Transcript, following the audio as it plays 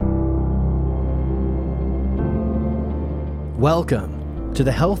Welcome to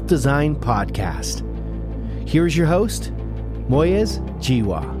the Health Design Podcast. Here's your host, Moyez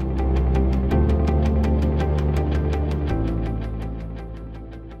Jiwa.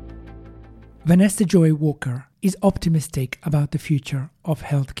 Vanessa Joy Walker is optimistic about the future of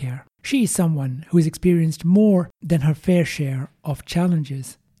healthcare. She is someone who has experienced more than her fair share of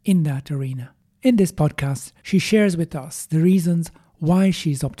challenges in that arena. In this podcast, she shares with us the reasons why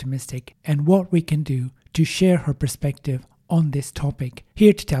she's optimistic and what we can do to share her perspective on this topic.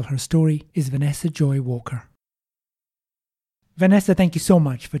 Here to tell her story is Vanessa Joy Walker. Vanessa, thank you so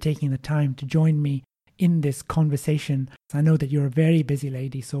much for taking the time to join me in this conversation. I know that you're a very busy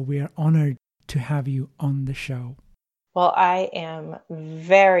lady, so we are honored to have you on the show. Well, I am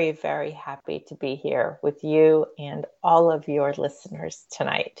very, very happy to be here with you and all of your listeners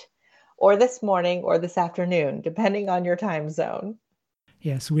tonight, or this morning, or this afternoon, depending on your time zone.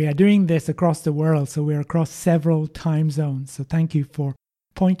 Yes, we are doing this across the world, so we're across several time zones. So thank you for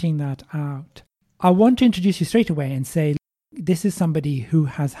pointing that out. I want to introduce you straight away and say this is somebody who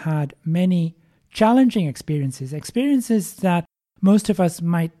has had many challenging experiences that most of us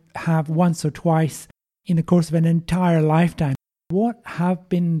might have once or twice in the course of an entire lifetime. What have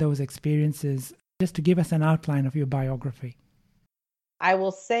been those experiences? Just to give us an outline of your biography. I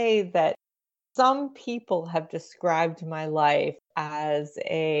will say that some people have described my life as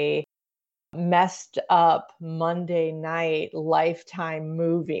a messed up Monday night Lifetime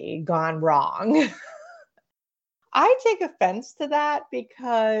movie gone wrong. I take offense to that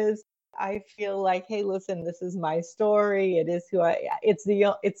because I feel like, hey, listen, this is my story. It is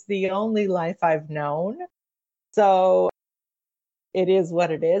it's the only life I've known. So it is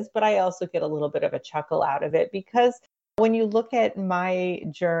what it is. But I also get a little bit of a chuckle out of it because when you look at my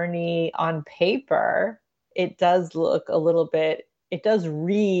journey on paper, it does read a little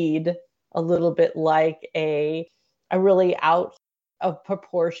bit like a really blown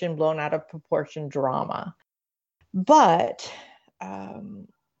out of proportion drama. But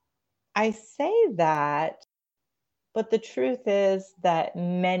I say that, but the truth is that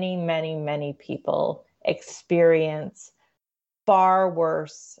many, many, many people experience far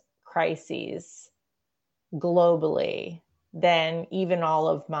worse crises globally than even all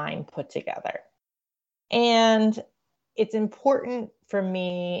of mine put together. And it's important for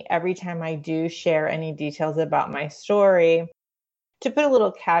me every time I do share any details about my story to put a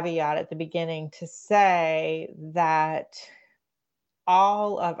little caveat at the beginning to say that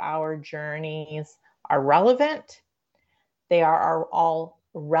all of our journeys are relevant. They are all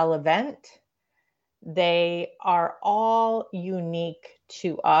relevant. They are all unique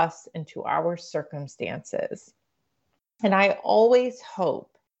to us and to our circumstances. And I always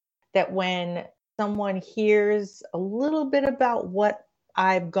hope that when someone hears a little bit about what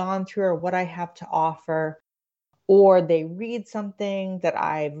I've gone through or what I have to offer, or they read something that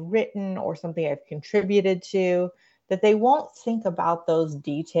I've written or something I've contributed to, that they won't think about those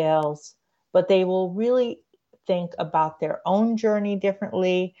details, but they will really think about their own journey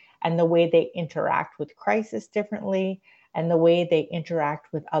differently and the way they interact with crisis differently and the way they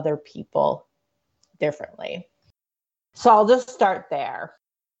interact with other people differently. So I'll just start there.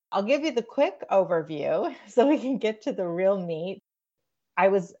 I'll give you the quick overview so we can get to the real meat. I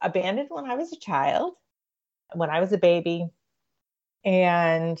was abandoned when I was a child, when I was a baby,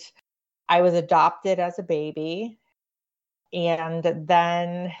 and I was adopted as a baby and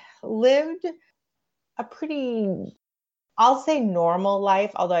then lived a pretty, I'll say normal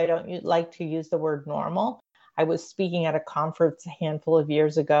life, although I don't like to use the word normal. I was speaking at a conference a handful of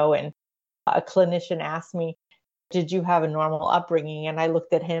years ago, and a clinician asked me, "Did you have a normal upbringing?" And I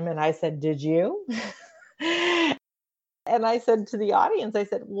looked at him and I said, "Did you?" And I said to the audience, I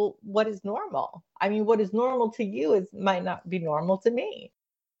said, "Well, what is normal? I mean, what is normal to you might not be normal to me."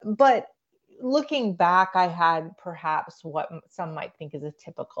 But looking back, I had perhaps what some might think is a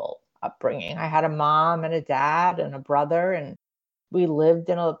typical upbringing. I had a mom and a dad and a brother, and we lived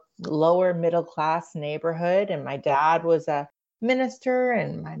in a lower middle class neighborhood. And my dad was a minister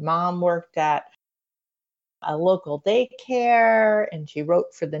and my mom worked at a local daycare and she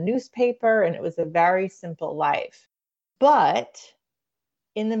wrote for the newspaper, and it was a very simple life. But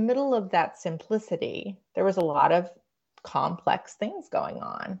in the middle of that simplicity, there was a lot of complex things going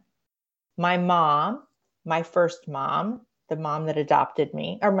on. My mom, my first mom, the mom that adopted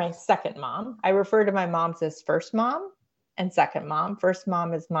me, or my second mom, I refer to my moms as first mom and second mom. First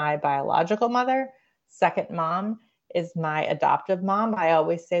mom is my biological mother. Second mom is my adoptive mom. I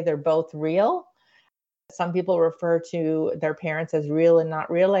always say they're both real. Some people refer to their parents as real and not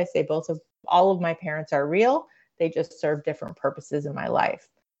real. I say all of my parents are real. They just serve different purposes in my life.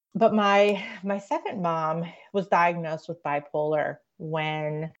 But my second mom was diagnosed with bipolar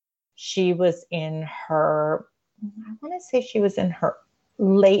when she was in her, I want to say she was in her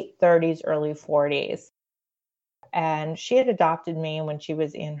late 30s, early 40s. And she had adopted me when she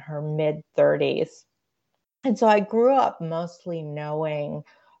was in her mid 30s. And so I grew up mostly knowing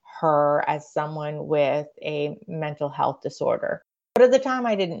her as someone with a mental health disorder. But at the time,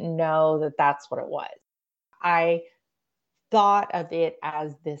 I didn't know that that's what it was. I thought of it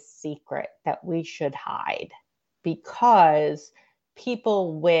as this secret that we should hide because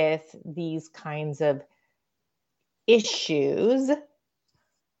people with these kinds of issues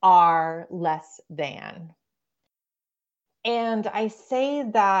are less than. And I say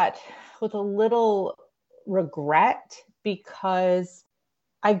that with a little regret because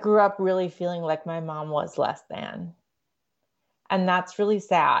I grew up really feeling like my mom was less than. And that's really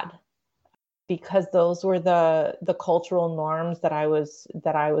sad because those were the cultural norms that I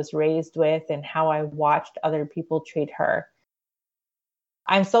was raised with and how I watched other people treat her.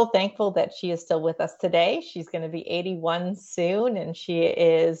 I'm so thankful that she is still with us today. She's going to be 81 soon, and she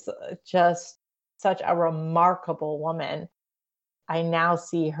is just such a remarkable woman. I now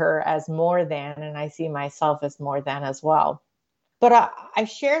see her as more than, and I see myself as more than as well. But I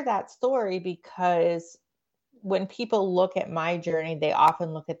share that story because when people look at my journey, they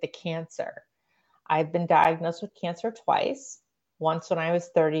often look at the cancer. I've been diagnosed with cancer twice, once when I was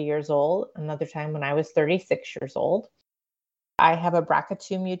 30 years old, another time when I was 36 years old. I have a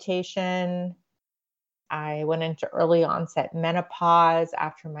BRCA2 mutation. I went into early onset menopause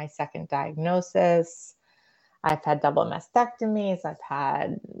after my second diagnosis. I've had double mastectomies. I've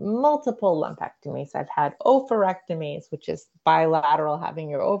had multiple lumpectomies. I've had oophorectomies, which is bilateral, having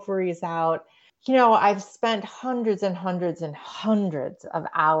your ovaries out. I've spent hundreds and hundreds and hundreds of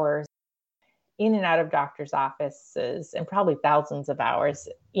hours in and out of doctors' offices and probably thousands of hours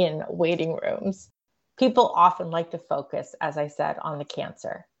in waiting rooms. People often like to focus, as I said, on the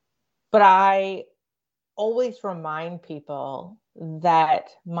cancer. But I always remind people that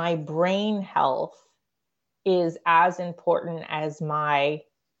my brain health is as important as my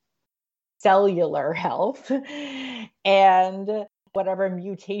cellular health and whatever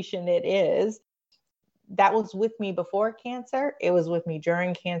mutation it is. That was with me before cancer. It was with me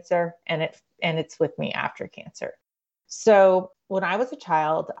during cancer, and it's with me after cancer. So when I was a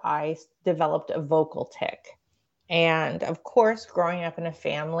child, I developed a vocal tic. And of course, growing up in a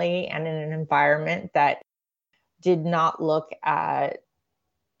family and in an environment that did not look at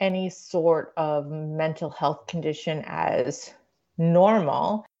any sort of mental health condition as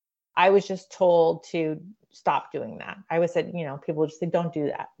normal, I was just told to stop doing that. I was said, people just say, don't do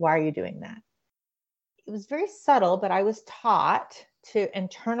that. Why are you doing that? It was very subtle, but I was taught to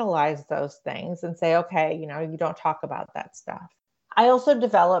internalize those things and say, okay, you don't talk about that stuff. I also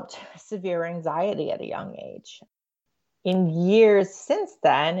developed severe anxiety at a young age. In years since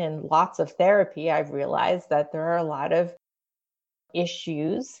then, in lots of therapy, I've realized that there are a lot of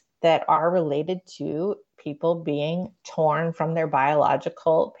issues that are related to people being torn from their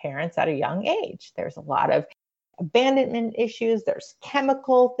biological parents at a young age. There's a lot of abandonment issues. There's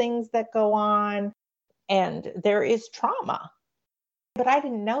chemical things that go on, and there is trauma. But I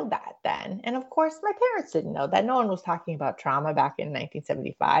didn't know that then. And of course, my parents didn't know that. No one was talking about trauma back in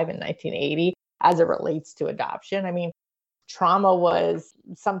 1975 and 1980 as it relates to adoption. I mean, trauma was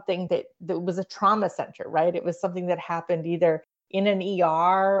something that was a trauma center, right? It was something that happened either in an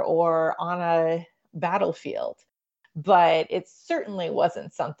ER or on a battlefield. But it certainly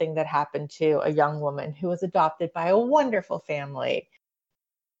wasn't something that happened to a young woman who was adopted by a wonderful family.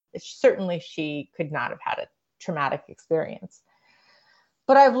 Certainly, she could not have had a traumatic experience.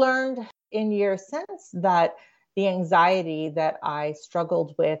 But I've learned in years since that the anxiety that I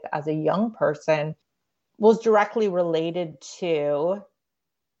struggled with as a young person was directly related to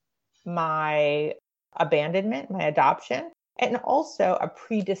my abandonment, my adoption, and also a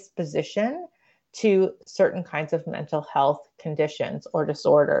predisposition to certain kinds of mental health conditions or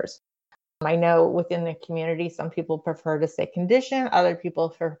disorders. I know within the community, some people prefer to say condition, other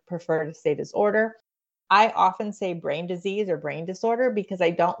people prefer to say disorder. I often say brain disease or brain disorder because I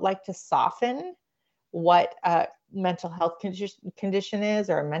don't like to soften what a mental health condition is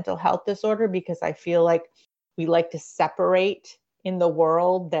or a mental health disorder, because I feel like we like to separate in the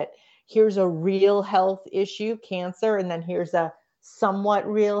world that here's a real health issue, cancer, and then here's a somewhat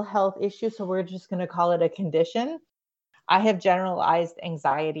real health issue. So we're just going to call it a condition. I have generalized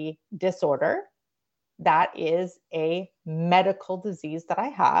anxiety disorder. That is a medical disease that I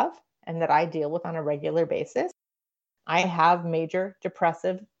have and that I deal with on a regular basis. I have major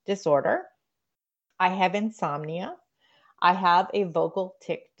depressive disorder. I have insomnia. I have a vocal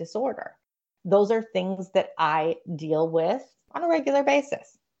tic disorder. Those are things that I deal with on a regular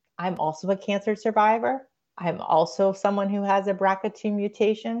basis. I'm also a cancer survivor. I'm also someone who has a BRCA2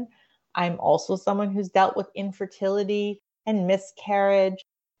 mutation. I'm also someone who's dealt with infertility and miscarriage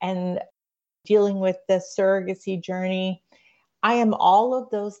and dealing with the surrogacy journey. I am all of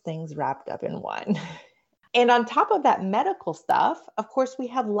those things wrapped up in one. And on top of that medical stuff, of course, we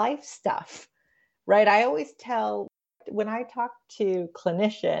have life stuff, right? I always tell, when I talk to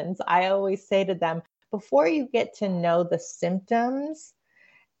clinicians, I always say to them, before you get to know the symptoms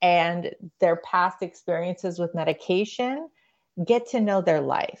and their past experiences with medication, get to know their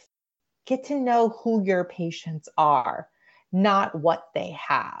life. Get to know who your patients are, not what they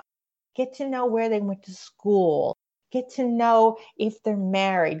have. Get to know where they went to school. Get to know if they're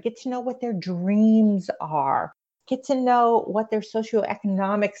married. Get to know what their dreams are. Get to know what their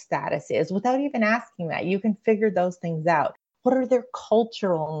socioeconomic status is without even asking that. You can figure those things out. What are their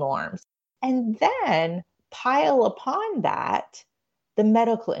cultural norms? And then pile upon that the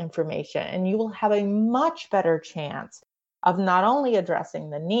medical information, and you will have a much better chance of not only addressing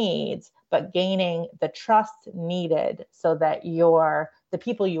the needs, but gaining the trust needed so that the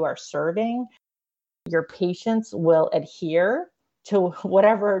people you are serving, your patients will adhere to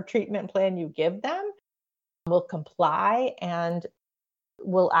whatever treatment plan you give them, will comply, and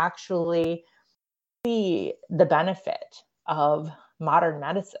will actually see the benefit of modern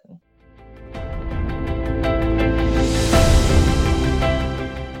medicine.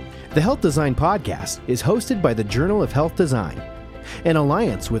 The Health Design Podcast is hosted by the Journal of Health Design, in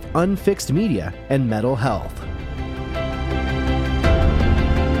alliance with Unfixed Media and Mental Health.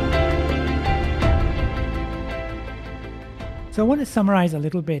 So I want to summarize a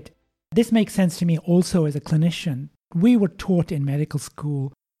little bit. This makes sense to me also as a clinician. We were taught in medical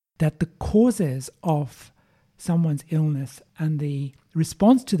school that the causes of someone's illness and the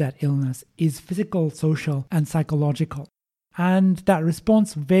response to that illness is physical, social, and psychological. And that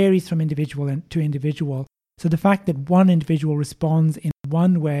response varies from individual to individual. So the fact that one individual responds in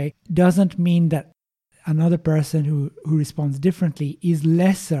one way doesn't mean that another person who responds differently is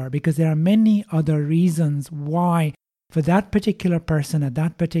lesser, because there are many other reasons why for that particular person at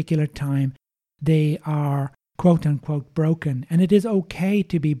that particular time they are quote unquote broken. And it is okay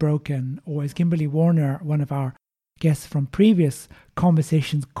to be broken, or as Kimberly Warner, one of our guests from previous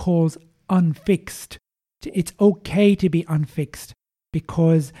conversations, calls unfixed. It's okay to be unfixed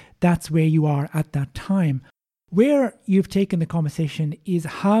because that's where you are at that time. Where you've taken the conversation is,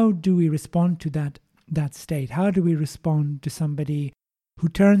 how do we respond to that state? How do we respond to somebody who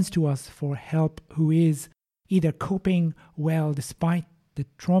turns to us for help, who is either coping well despite the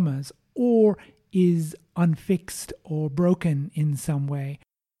traumas, or is unfixed or broken in some way?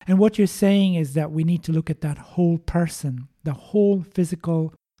 And what you're saying is that we need to look at that whole person, the whole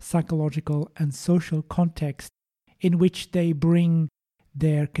physical, psychological, and social context in which they bring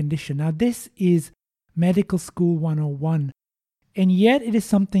their condition. Now, this is Medical School 101, and yet it is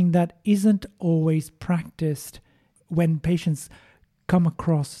something that isn't always practiced when patients come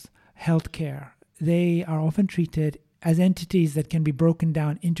across healthcare. They are often treated as entities that can be broken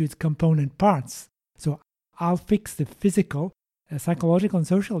down into its component parts. So I'll fix the physical, psychological, and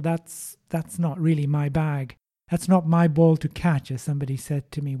social. That's not really my bag. That's not my ball to catch, as somebody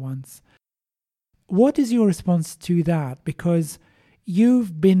said to me once. What is your response to that? Because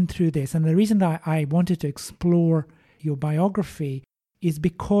you've been through this, and the reason that I wanted to explore your biography is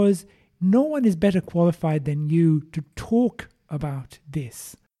because no one is better qualified than you to talk about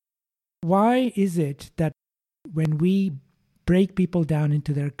this. Why is it that when we break people down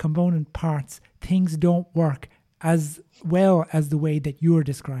into their component parts, things don't work as well as the way that you're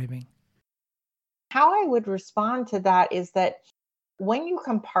describing? How I would respond to that is that when you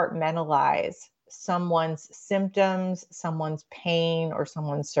compartmentalize someone's symptoms, someone's pain, or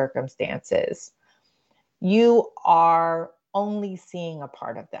someone's circumstances, you are only seeing a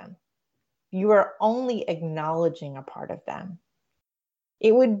part of them. You are only acknowledging a part of them.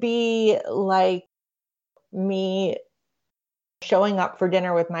 It would be like me showing up for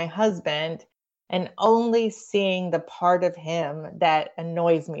dinner with my husband and only seeing the part of him that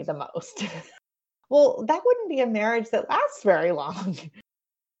annoys me the most. Well, that wouldn't be a marriage that lasts very long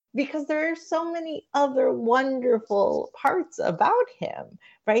because there are so many other wonderful parts about him,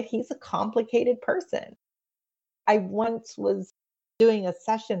 right? He's a complicated person. I once was doing a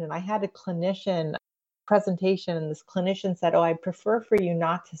session and I had a clinician presentation, and this clinician said, "Oh, I prefer for you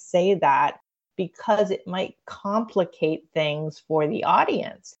not to say that because it might complicate things for the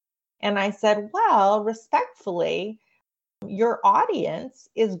audience." And I said, well, respectfully, your audience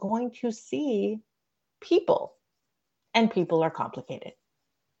is going to see people. and people are complicated.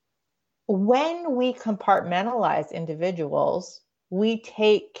 When we compartmentalize individuals, we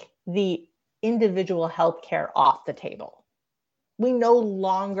take the individual healthcare off the table. We no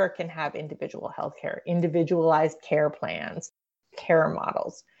longer can have individual healthcare, individualized care plans, care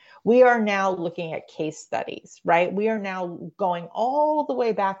models. We are now looking at case studies, right? We are now going all the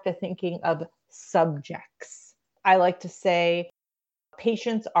way back to thinking of subjects. I like to say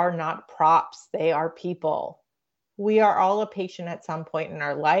patients are not props, they are people. We are all a patient at some point in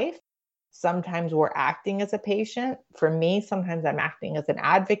our life. Sometimes we're acting as a patient. For me, sometimes I'm acting as an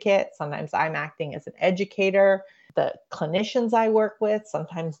advocate. Sometimes I'm acting as an educator. The clinicians I work with,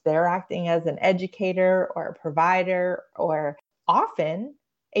 sometimes they're acting as an educator or a provider, or often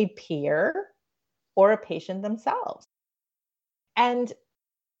a peer or a patient themselves. And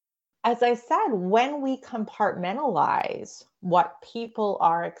as I said, when we compartmentalize what people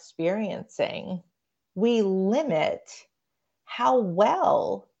are experiencing, we limit how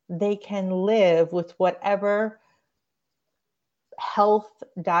well they can live with whatever health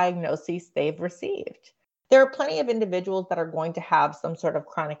diagnoses they've received. There are plenty of individuals that are going to have some sort of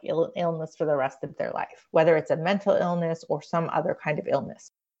chronic illness for the rest of their life, whether it's a mental illness or some other kind of illness.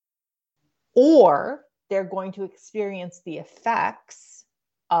 Or they're going to experience the effects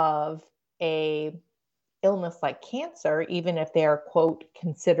of a illness like cancer, even if they are, quote,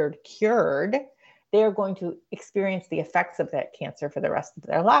 considered cured, they are going to experience the effects of that cancer for the rest of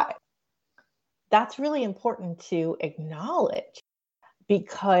their life. That's really important to acknowledge,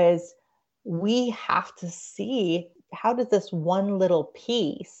 because we have to see, how does this one little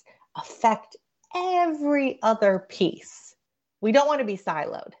piece affect every other piece? We don't want to be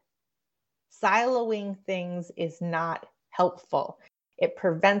siloed. Siloing things is not helpful. It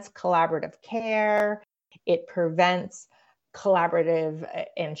prevents collaborative care. It prevents collaborative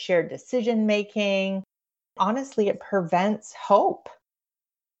and shared decision making. Honestly, it prevents hope.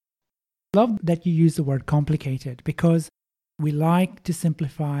 Love that you use the word complicated, because we like to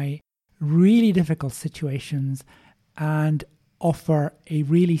simplify really difficult situations and offer a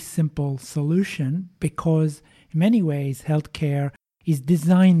really simple solution, because in many ways healthcare is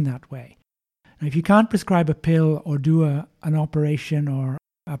designed that way. Now, if you can't prescribe a pill or do an operation or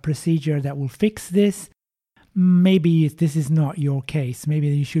a procedure that will fix this, maybe this is not your case. Maybe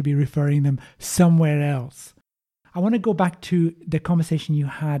you should be referring them somewhere else. I want to go back to the conversation you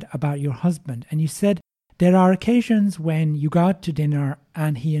had about your husband. And you said there are occasions when you go out to dinner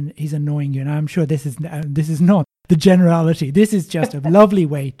and he's annoying you. And I'm sure this is not the generality. This is just a lovely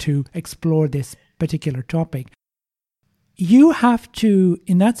way to explore this particular topic. You have to,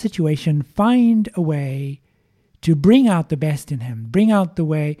 in that situation, find a way to bring out the best in him, bring out the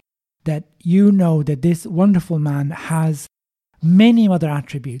way that you know that this wonderful man has many other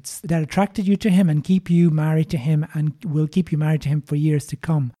attributes that attracted you to him and keep you married to him and will keep you married to him for years to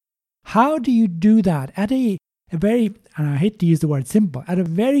come. How do you do that at a very, and I hate to use the word simple, at a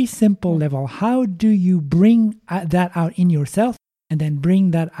very simple level? How do you bring that out in yourself and then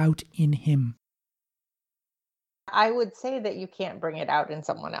bring that out in him? I would say that you can't bring it out in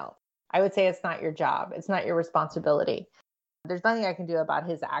someone else. I would say it's not your job. It's not your responsibility. There's nothing I can do about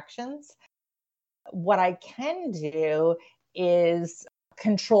his actions. What I can do is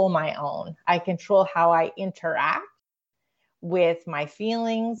control my own. I control how I interact with my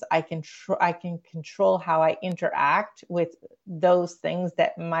feelings. I can control how I interact with those things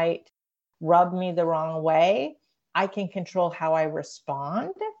that might rub me the wrong way. I can control how I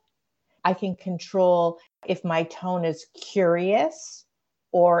respond. I can control if my tone is curious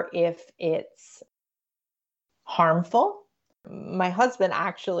or if it's harmful. My husband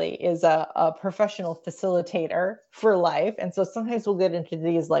actually is a professional facilitator for life. And so sometimes we'll get into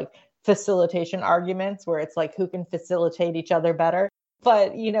these like facilitation arguments where it's like, who can facilitate each other better?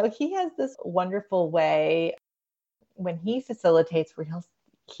 But, you know, he has this wonderful way when he facilitates where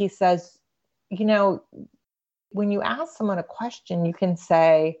he says, you know, when you ask someone a question, you can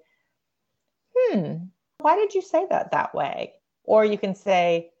say, why did you say that way? Or you can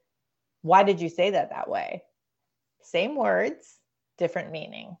say, why did you say that way? Same words, different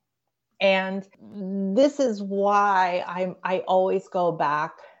meaning. And this is why I always go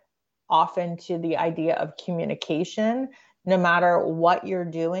back often to the idea of communication, no matter what you're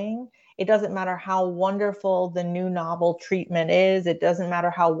doing. It doesn't matter how wonderful the new novel treatment is. It doesn't matter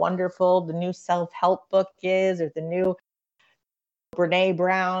how wonderful the new self-help book is or the new Brene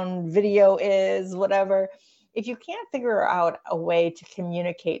Brown video is, whatever. If you can't figure out a way to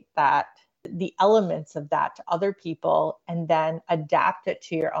communicate that, the elements of that to other people and then adapt it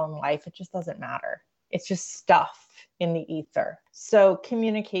to your own life, it just doesn't matter. It's just stuff in the ether. So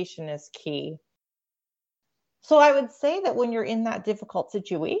communication is key. So I would say that when you're in that difficult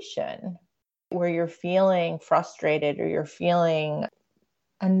situation where you're feeling frustrated or you're feeling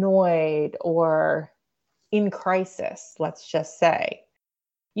annoyed or in crisis, let's just say,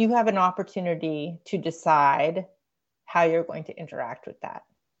 you have an opportunity to decide how you're going to interact with that.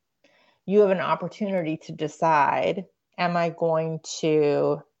 You have an opportunity to decide, am I going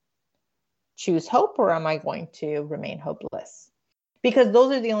to choose hope or am I going to remain hopeless? Because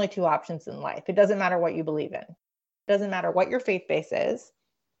those are the only two options in life. It doesn't matter what you believe in. It doesn't matter what your faith base is.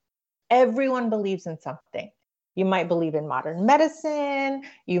 Everyone believes in something. You might believe in modern medicine.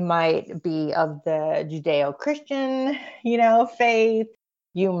 You might be of the Judeo-Christian, faith.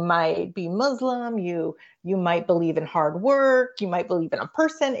 You might be Muslim. You might believe in hard work. You might believe in a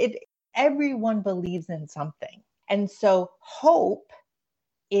person. Everyone believes in something. And so hope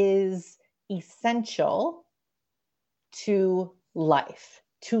is essential to life,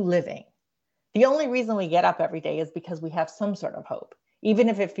 to living. The only reason we get up every day is because we have some sort of hope. Even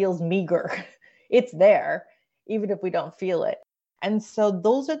if it feels meager, it's there, even if we don't feel it. And so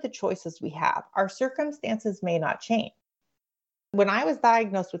those are the choices we have. Our circumstances may not change. When I was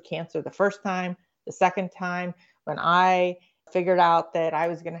diagnosed with cancer the first time, the second time, when I figured out that I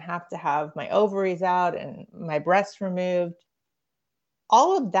was going to have my ovaries out and my breasts removed,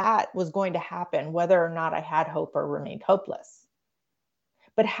 all of that was going to happen whether or not I had hope or remained hopeless.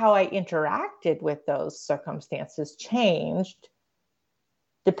 But how I interacted with those circumstances changed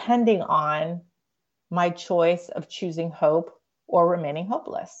depending on my choice of choosing hope or remaining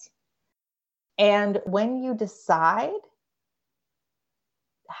hopeless. And when you decide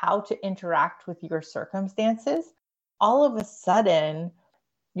how to interact with your circumstances, all of a sudden,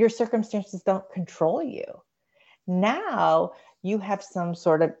 your circumstances don't control you. Now you have some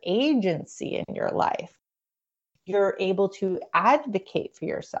sort of agency in your life. You're able to advocate for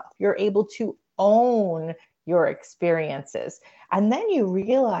yourself. You're able to own your experiences. And then you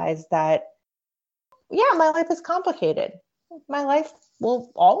realize that, yeah, my life is complicated. My life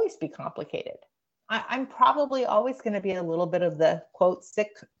will always be complicated. I'm probably always going to be a little bit of the, quote, sick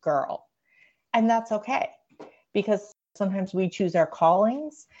girl. And that's okay, because sometimes we choose our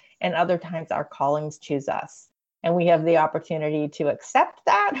callings and other times our callings choose us. And we have the opportunity to accept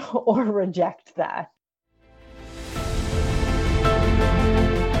that or reject that.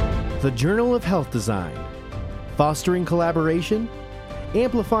 The Journal of Health Design, fostering collaboration,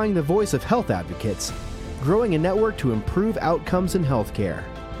 amplifying the voice of health advocates, growing a network to improve outcomes in healthcare.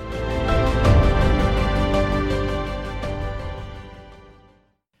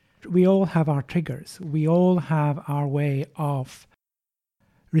 We all have our triggers. We all have our way of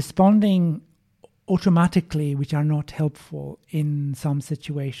responding automatically, which are not helpful in some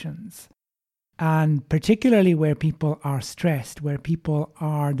situations. And particularly where people are stressed, where people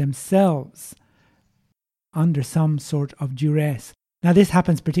are themselves under some sort of duress. Now, this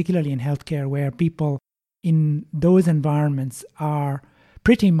happens particularly in healthcare, where people in those environments are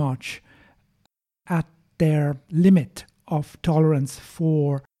pretty much at their limit of tolerance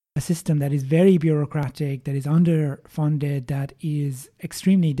for a system that is very bureaucratic, that is underfunded, that is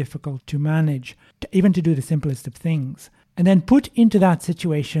extremely difficult to manage, even to do the simplest of things. And then put into that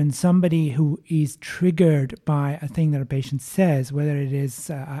situation somebody who is triggered by a thing that a patient says, whether it is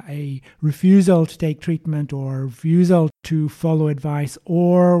a refusal to take treatment or a refusal to follow advice,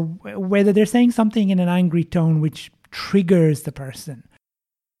 or whether they're saying something in an angry tone which triggers the person.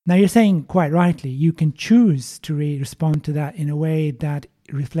 Now, you're saying quite rightly, you can choose to respond to that in a way that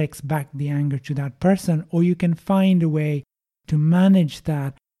reflects back the anger to that person, or you can find a way to manage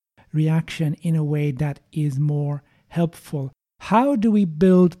that reaction in a way that is more helpful. How do we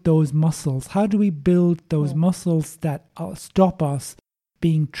build those muscles? How do we build those muscles that stop us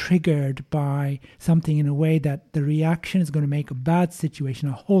being triggered by something in a way that the reaction is going to make a bad situation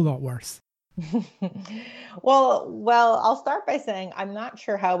a whole lot worse? Well, I'll start by saying I'm not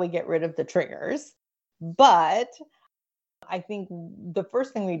sure how we get rid of the triggers, but I think the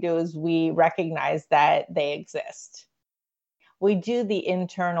first thing we do is we recognize that they exist. We do the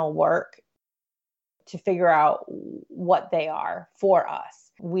internal work to figure out what they are for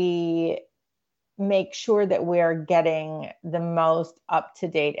us. We make sure that we're getting the most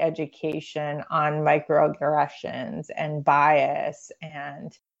up-to-date education on microaggressions and bias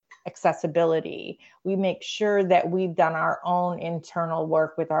and accessibility. We make sure that we've done our own internal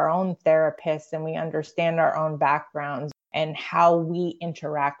work with our own therapists and we understand our own backgrounds and how we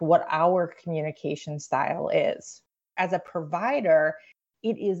interact, what our communication style is. As a provider,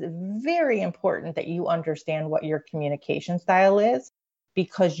 it is very important that you understand what your communication style is,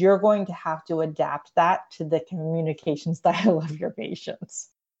 because you're going to have to adapt that to the communication style of your patients.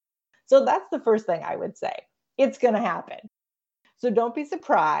 So that's the first thing I would say. It's going to happen. So don't be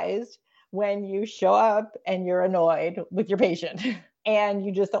surprised when you show up and you're annoyed with your patient and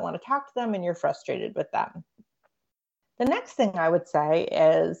you just don't want to talk to them and you're frustrated with them. The next thing I would say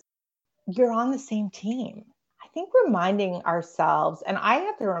is you're on the same team. I think reminding ourselves, and I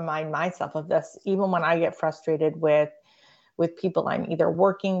have to remind myself of this even when I get frustrated with people I'm either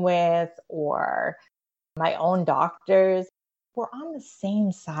working with or my own doctors, we're on the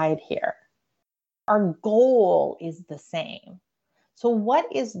same side here. Our goal is the same. So what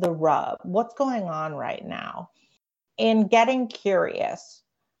is the rub? What's going on right now? In getting curious,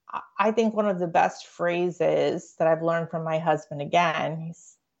 I think one of the best phrases that I've learned from my husband, again,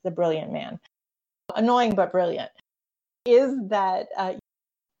 he's a brilliant man, annoying but brilliant, is that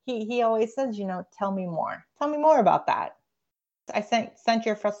he always says, tell me more. Tell me more about that. I sent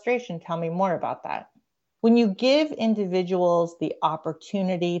your frustration. Tell me more about that. When you give individuals the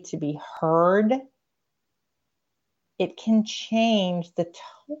opportunity to be heard, it can change the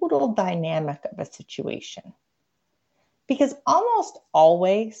total dynamic of a situation. Because almost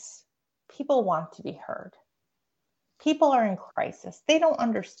always, people want to be heard. People are in crisis. They don't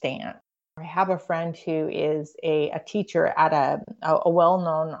understand. I have a friend who is a teacher at a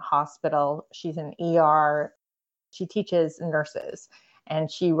well-known hospital. She's an ER. She teaches nurses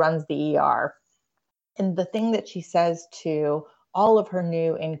and she runs the ER. And the thing that she says to all of her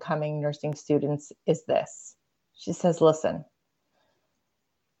new incoming nursing students is this. She says, listen,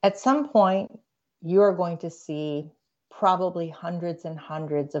 at some point, you are going to see probably hundreds and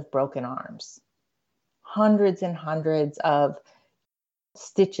hundreds of broken arms, hundreds and hundreds of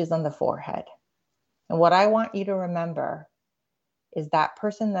stitches on the forehead. And what I want you to remember is that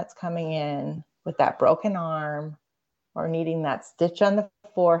person that's coming in with that broken arm or needing that stitch on the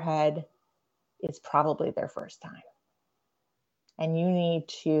forehead is probably their first time. And you need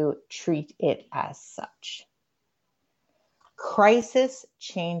to treat it as such. Crisis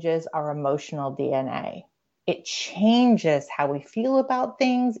changes our emotional DNA. It changes how we feel about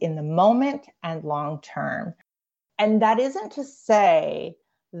things in the moment and long term. And that isn't to say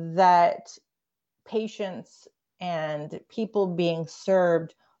that patients and people being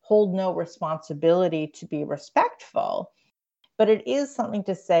served hold no responsibility to be respectful. But it is something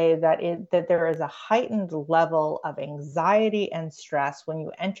to say that there is a heightened level of anxiety and stress when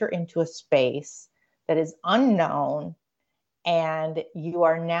you enter into a space that is unknown and you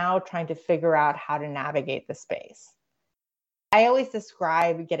are now trying to figure out how to navigate the space. I always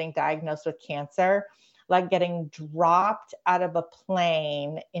describe getting diagnosed with cancer like getting dropped out of a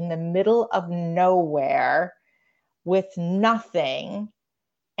plane in the middle of nowhere with nothing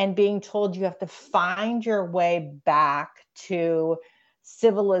and being told you have to find your way back to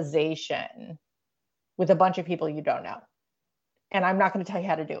civilization with a bunch of people you don't know. And I'm not going to tell you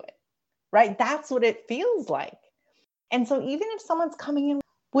how to do it, right? That's what it feels like. And so even if someone's coming in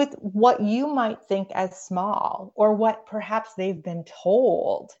with what you might think as small or what perhaps they've been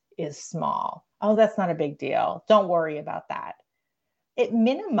told is small, oh, that's not a big deal. Don't worry about that. It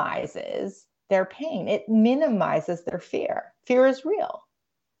minimizes their pain. It minimizes their fear. Fear is real.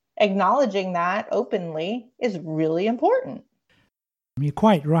 Acknowledging that openly is really important. You're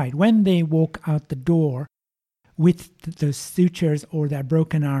quite right. When they walk out the door with those sutures or that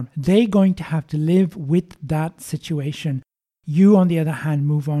broken arm, they're going to have to live with that situation. You, on the other hand,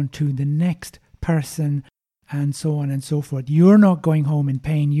 move on to the next person and so on and so forth. You're not going home in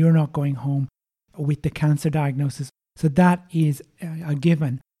pain. You're not going home with the cancer diagnosis. So that is a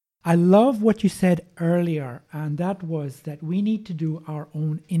given. I love what you said earlier, and that was that we need to do our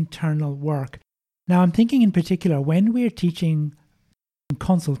own internal work. Now, I'm thinking in particular, when we're teaching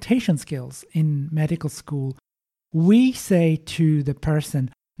consultation skills in medical school, we say to the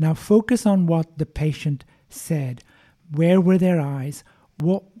person, now focus on what the patient said. Where were their eyes?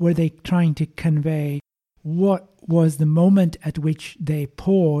 What were they trying to convey? What was the moment at which they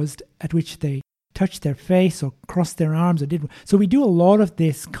paused, at which they touched their face or crossed their arms or did. So we do a lot of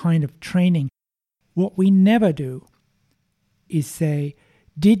this kind of training. What we never do is say,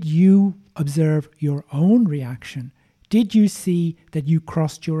 did you observe your own reaction? Did you see that you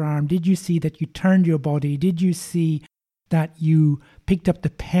crossed your arm? Did you see that you turned your body? Did you see that you picked up the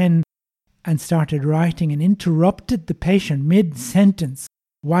pen and started writing and interrupted the patient mid-sentence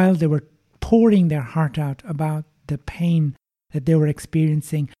while they were pouring their heart out about the pain that they were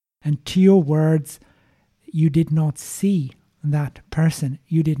experiencing? And to your words, you did not see that person.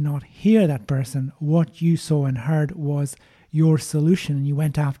 You did not hear that person. What you saw and heard was your solution, and you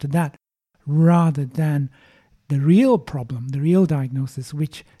went after that rather than the real problem, the real diagnosis,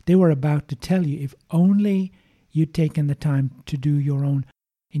 which they were about to tell you if only you'd taken the time to do your own,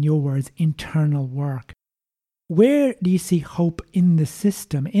 in your words, internal work. where do you see hope in the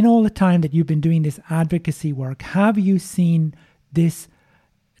system? In all the time that you've been doing this advocacy work, have you seen this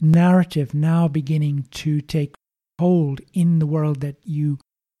narrative now beginning to take hold in the world that you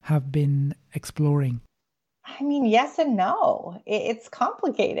have been exploring? I mean, yes and no. It's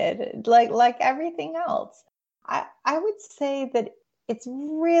complicated, like everything else. I would say that it's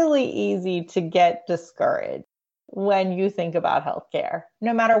really easy to get discouraged when you think about healthcare,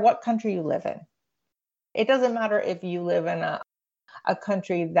 no matter what country you live in. It doesn't matter if you live in a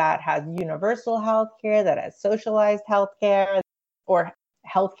country that has universal healthcare, that has socialized healthcare, or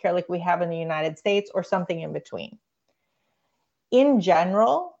healthcare like we have in the United States, or something in between. In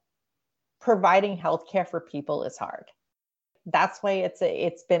general, providing healthcare for people is hard. That's why it's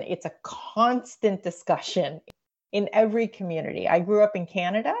a constant discussion in every community. I grew up in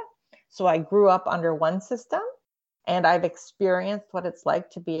Canada, so I grew up under one system, and I've experienced what it's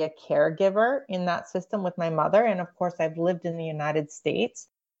like to be a caregiver in that system with my mother. And of course, I've lived in the United States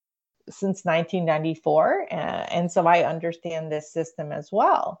since 1994, and so I understand this system as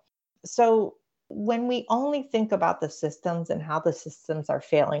well. So when we only think about the systems and how the systems are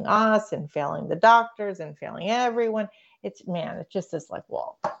failing us and failing the doctors and failing everyone, it just is like,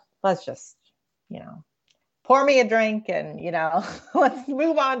 well, let's just, pour me a drink and, let's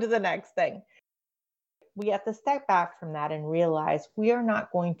move on to the next thing. We have to step back from that and realize we are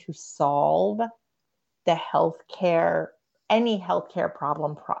not going to solve any healthcare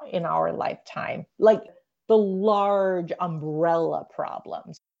problem in our lifetime, like the large umbrella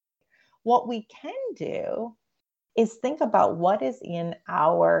problems. What we can do is think about what is in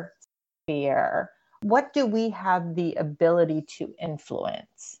our sphere. What do we have the ability to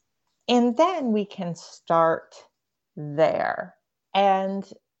influence? And then we can start there. And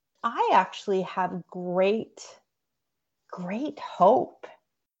I actually have great hope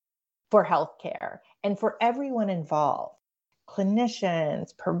for healthcare and for everyone involved.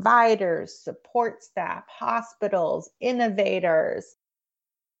 Clinicians, providers, support staff, hospitals, innovators,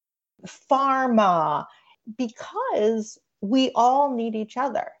 pharma, because we all need each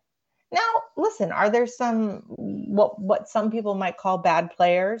other. Now, listen, are there some, what some people might call bad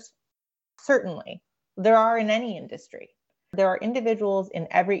players? Certainly. There are in any industry. There are individuals in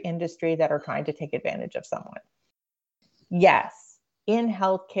every industry that are trying to take advantage of someone. Yes, in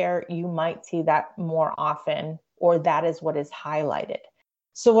healthcare, you might see that more often, or that is what is highlighted.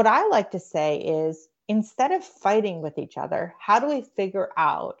 So what I like to say is, instead of fighting with each other, how do we figure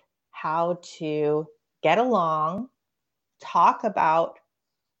out how to get along, talk about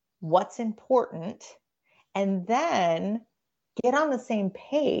what's important, and then get on the same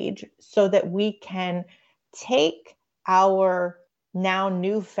page so that we can take our now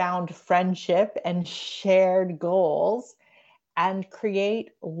newfound friendship and shared goals and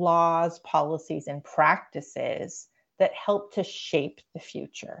create laws, policies, and practices that help to shape the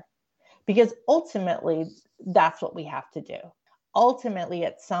future. Because ultimately, that's what we have to do. Ultimately,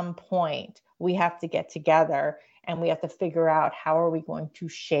 at some point, we have to get together and we have to figure out how are we going to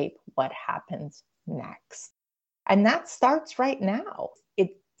shape what happens next. And that starts right now.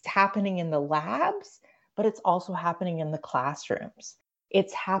 It's happening in the labs, but it's also happening in the classrooms.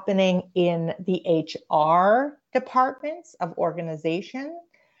 It's happening in the HR departments of organization.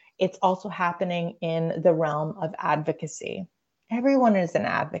 It's also happening in the realm of advocacy. Everyone is an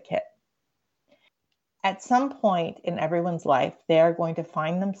advocate. At some point in everyone's life, they are going to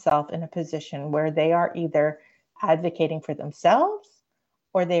find themselves in a position where they are either advocating for themselves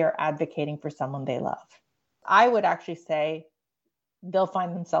or they are advocating for someone they love. I would actually say they'll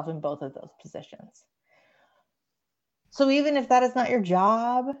find themselves in both of those positions. So even if that is not your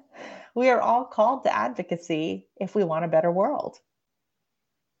job, we are all called to advocacy if we want a better world.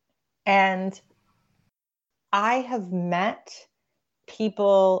 And I have met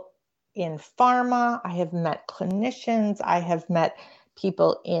people in pharma, I have met clinicians, I have met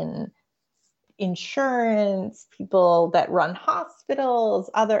people in insurance, people that run hospitals,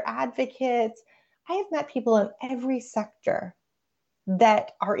 other advocates. I have met people in every sector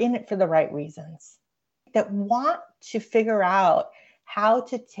that are in it for the right reasons, that want to figure out how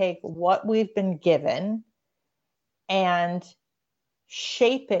to take what we've been given and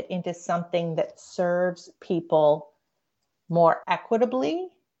shape it into something that serves people more equitably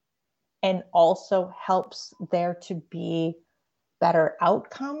and also helps there to be better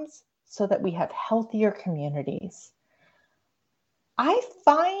outcomes so that we have healthier communities. I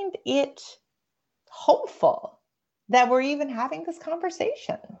find it hopeful that we're even having this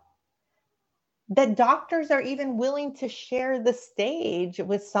conversation, that doctors are even willing to share the stage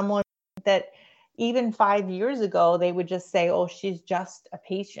with someone that even 5 years ago, they would just say, oh, she's just a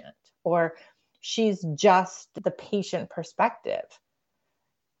patient, or She's just the patient perspective.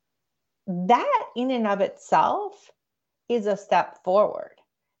 That in and of itself is a step forward,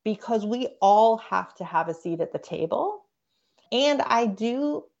 because we all have to have a seat at the table. And I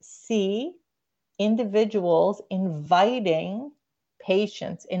do see individuals inviting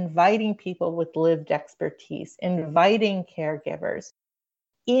patients, inviting people with lived expertise, inviting caregivers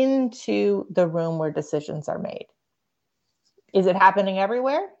into the room where decisions are made. Is it happening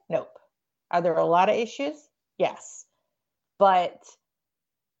everywhere? Nope. Are there a lot of issues? Yes. But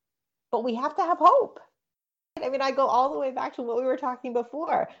we have to have hope. I mean, I go all the way back to what we were talking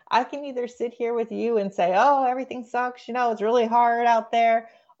before. I can either sit here with you and say, oh, everything sucks, it's really hard out there.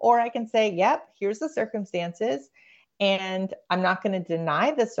 Or I can say, yep, here's the circumstances. And I'm not going to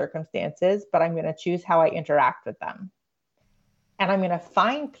deny the circumstances, but I'm going to choose how I interact with them. And I'm going to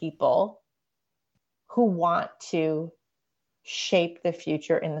find people who want to shape the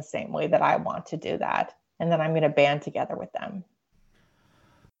future in the same way that I want to do that. And then I'm going to band together with them.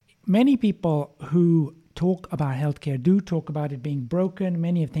 Many people who talk about healthcare do talk about it being broken.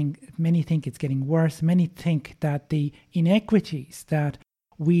 Many think it's getting worse. Many think that the inequities that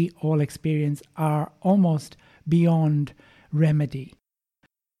we all experience are almost beyond remedy.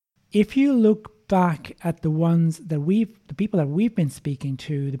 If you look back at the people that we've been speaking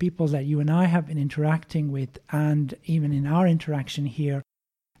to, the people that you and I have been interacting with, and even in our interaction here,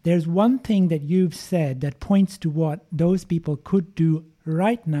 there's one thing that you've said that points to what those people could do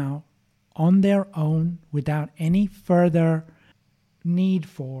right now on their own without any further need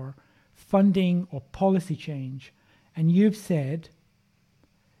for funding or policy change. And you've said,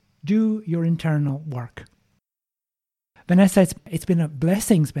 do your internal work. Vanessa, it's been a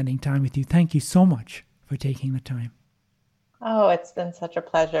blessing spending time with you. Thank you so much for taking the time. Oh, it's been such a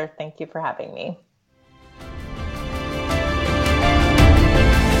pleasure. Thank you for having me.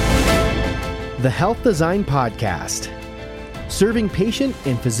 The Health Design Podcast, serving patient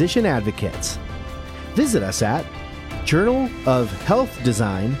and physician advocates. Visit us at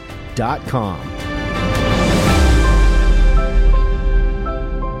journalofhealthdesign.com.